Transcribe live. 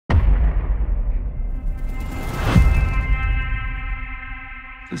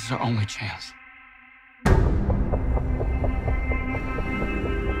This is our only chance.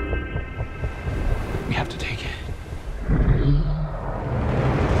 We have to take it.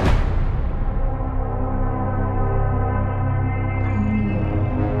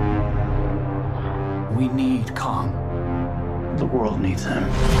 We need Kong. The world needs him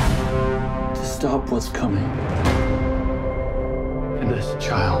to stop what's coming. And this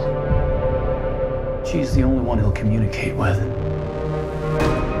child, she's the only one he'll communicate with.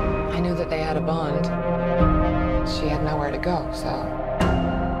 I knew that they had a bond. She had nowhere to go, so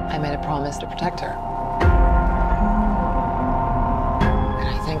I made a promise to protect her. And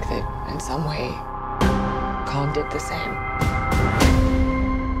I think that in some way, Kong did the same.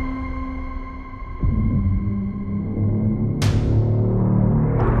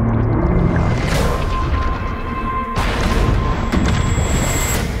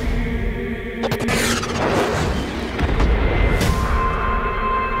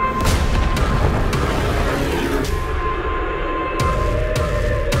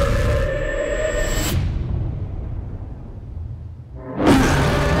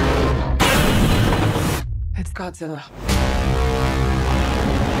 It's Godzilla.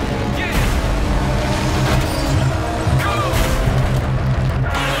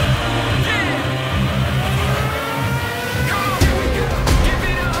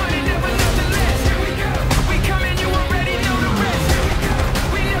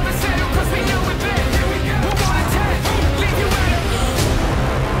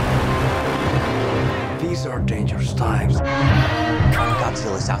 These are dangerous times.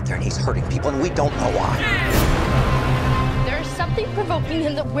 Godzilla's out there and he's hurting people and we don't know why. There's something provoking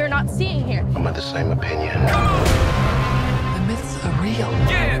him that we're not seeing here. I'm of the same opinion. The myths are real.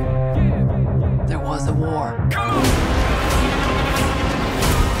 There was a war.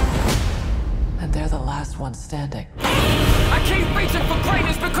 And they're the last ones standing. I keep reaching for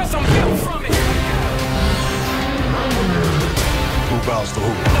greatness because I'm built from it. Who bows to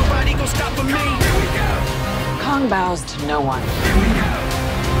who? Nobody gonna stop me. Kong bows to no one.